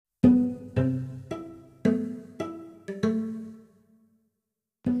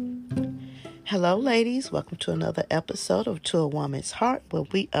Hello, ladies. Welcome to another episode of To a Woman's Heart, where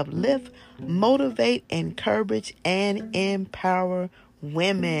we uplift, motivate, encourage, and empower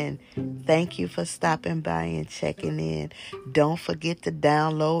women. Thank you for stopping by and checking in. Don't forget to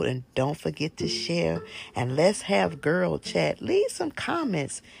download and don't forget to share. And let's have girl chat. Leave some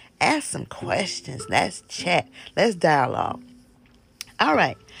comments. Ask some questions. Let's chat. Let's dialogue. All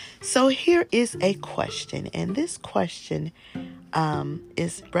right. So here is a question. And this question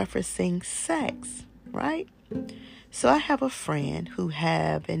is referencing sex, right? So I have a friend who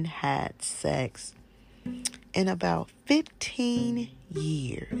haven't had sex in about 15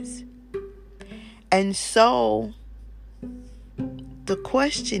 years. And so the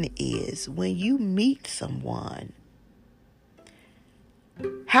question is, when you meet someone,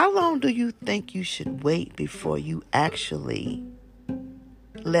 how long do you think you should wait before you actually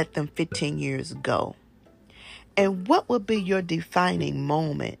let them 15 years go? And what would be your defining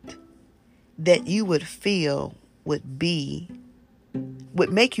moment that you would feel would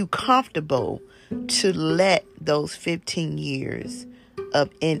make you comfortable to let those 15 years of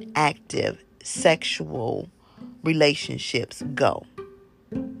inactive sexual relationships go?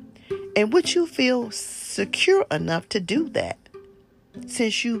 And would you feel secure enough to do that,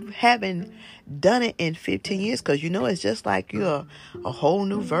 since you haven't done it in 15 years? Because it's just like you're a whole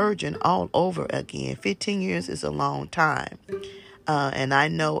new virgin all over again. 15 years is a long time. And I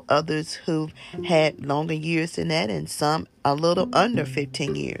know others who've had longer years than that, and some a little under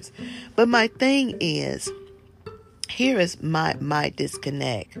 15 years. But my thing is, here is my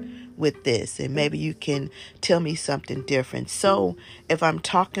disconnect with this, and maybe you can tell me something different. So if I'm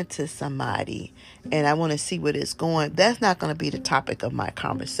talking to somebody and I want to see where it's going, that's not going to be the topic of my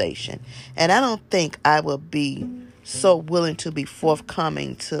conversation. And I don't think I will be so willing to be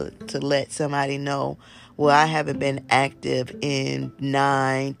forthcoming to let somebody know, well, I haven't been active in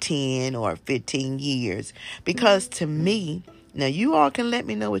 9, 10, or 15 years. Because to me, now you all can let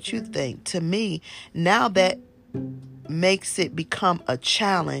me know what you think. To me, now that makes it become a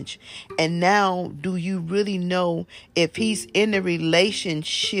challenge. And now, do you really know if he's in a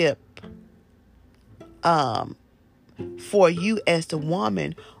relationship for you as the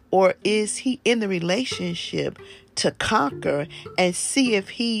woman, or is he in the relationship to conquer and see if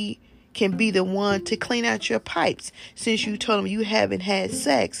he can be the one to clean out your pipes, since you told him you haven't had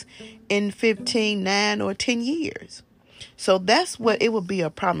sex in 15, 9, or 10 years? So that's what it would be a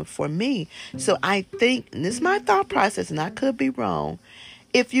problem for me. So I think, and this is my thought process, and I could be wrong,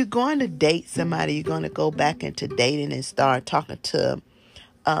 if you're going to date somebody, you're going to go back into dating and start talking to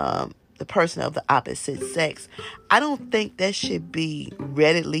the person of the opposite sex, I don't think that should be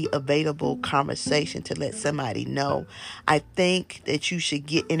readily available conversation to let somebody know. I think that you should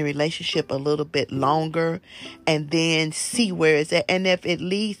get in a relationship a little bit longer and then see where it's at. And if it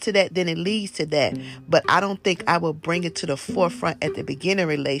leads to that, then it leads to that. But I don't think I will bring it to the forefront at the beginning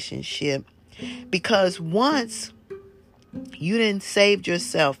relationship, because once you didn't save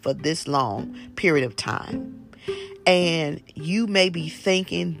yourself for this long period of time, and you may be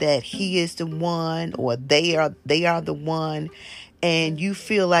thinking that he is the one, or they are the one, and you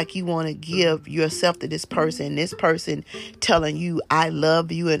feel like you want to give yourself to this person, telling you, I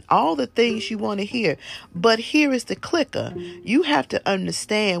love you, and all the things you want to hear. But here is the clicker. You have to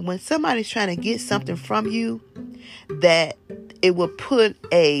understand, when somebody's trying to get something from you, that it will put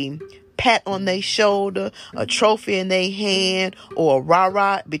a pat on their shoulder, a trophy in their hand, or a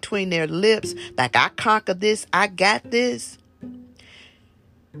rah-rah between their lips, like, I conquered this, I got this.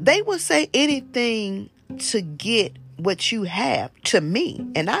 They will say anything to get what you have, to me,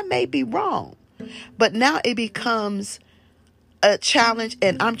 and I may be wrong, but now it becomes a challenge,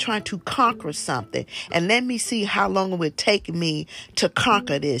 and I'm trying to conquer something, and let me see how long it would take me to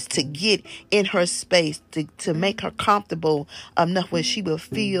conquer this, to get in her space, to make her comfortable enough where she will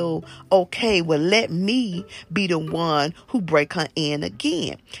feel okay. Well, let me be the one who break her in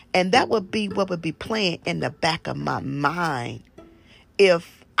again. And that would be what would be playing in the back of my mind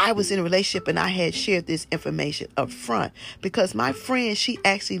if I was in a relationship and I had shared this information up front, because my friend, she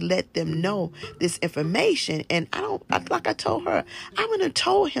actually let them know this information. And like I told her, I wouldn't have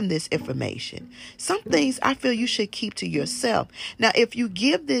told him this information. Some things I feel you should keep to yourself. Now, if you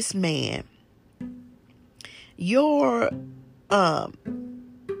give this man your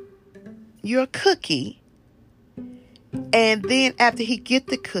cookie, and then after he get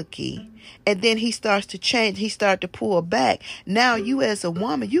the cookie, and then he starts to change, he starts to pull back, now you as a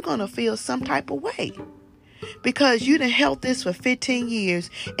woman, you're going to feel some type of way. Because you done held this for 15 years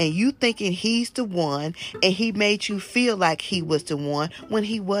and you thinking he's the one, and he made you feel like he was the one when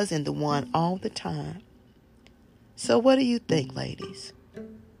he wasn't the one all the time. So what do you think, ladies?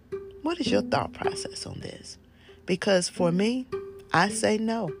 What is your thought process on this? Because for me, I say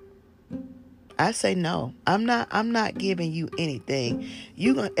no. I say no. I'm not giving you anything.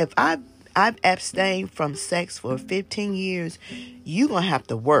 If I've abstained from sex for 15 years, you're going to have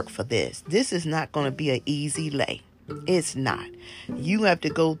to work for this. This is not going to be an easy lay. It's not. You have to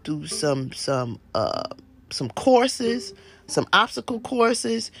go through some courses, some obstacle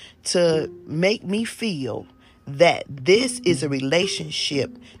courses to make me feel that this is a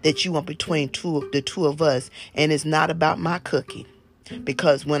relationship that you want between the two of us, and it's not about my cookie.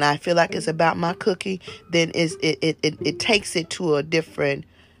 Because when I feel like it's about my cookie, then it takes it to a different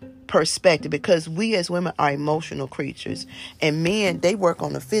perspective, because we as women are emotional creatures, and men, they work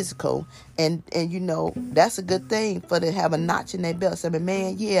on the physical, and that's a good thing for to have a notch in their belt. So,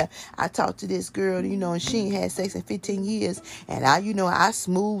 man, yeah, I talked to this girl, and she ain't had sex in 15 years, and I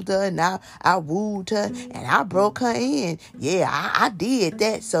smoothed her, and I wooed her, and I broke her in. Yeah, I did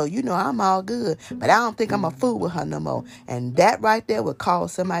that, so I'm all good, but I don't think I'm a fool with her no more. And that right there would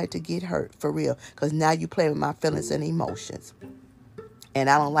cause somebody to get hurt for real, because now you play with my feelings and emotions. And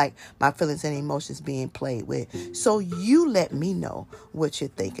I don't like my feelings and emotions being played with. So you let me know what you're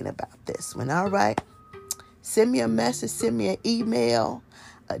thinking about this one, all right? Send me a message, send me an email,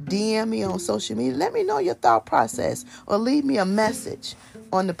 DM me on social media. Let me know your thought process, or leave me a message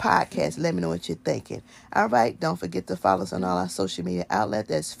on the podcast. Let me know what you're thinking. All right, don't forget to follow us on all our social media outlets.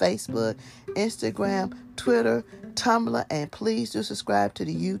 That's Facebook, Instagram, Twitter, Tumblr, and please do subscribe to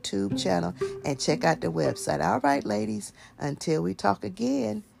the YouTube channel and check out the website. All right, ladies, until we talk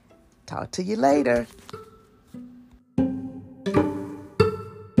again, talk to you later.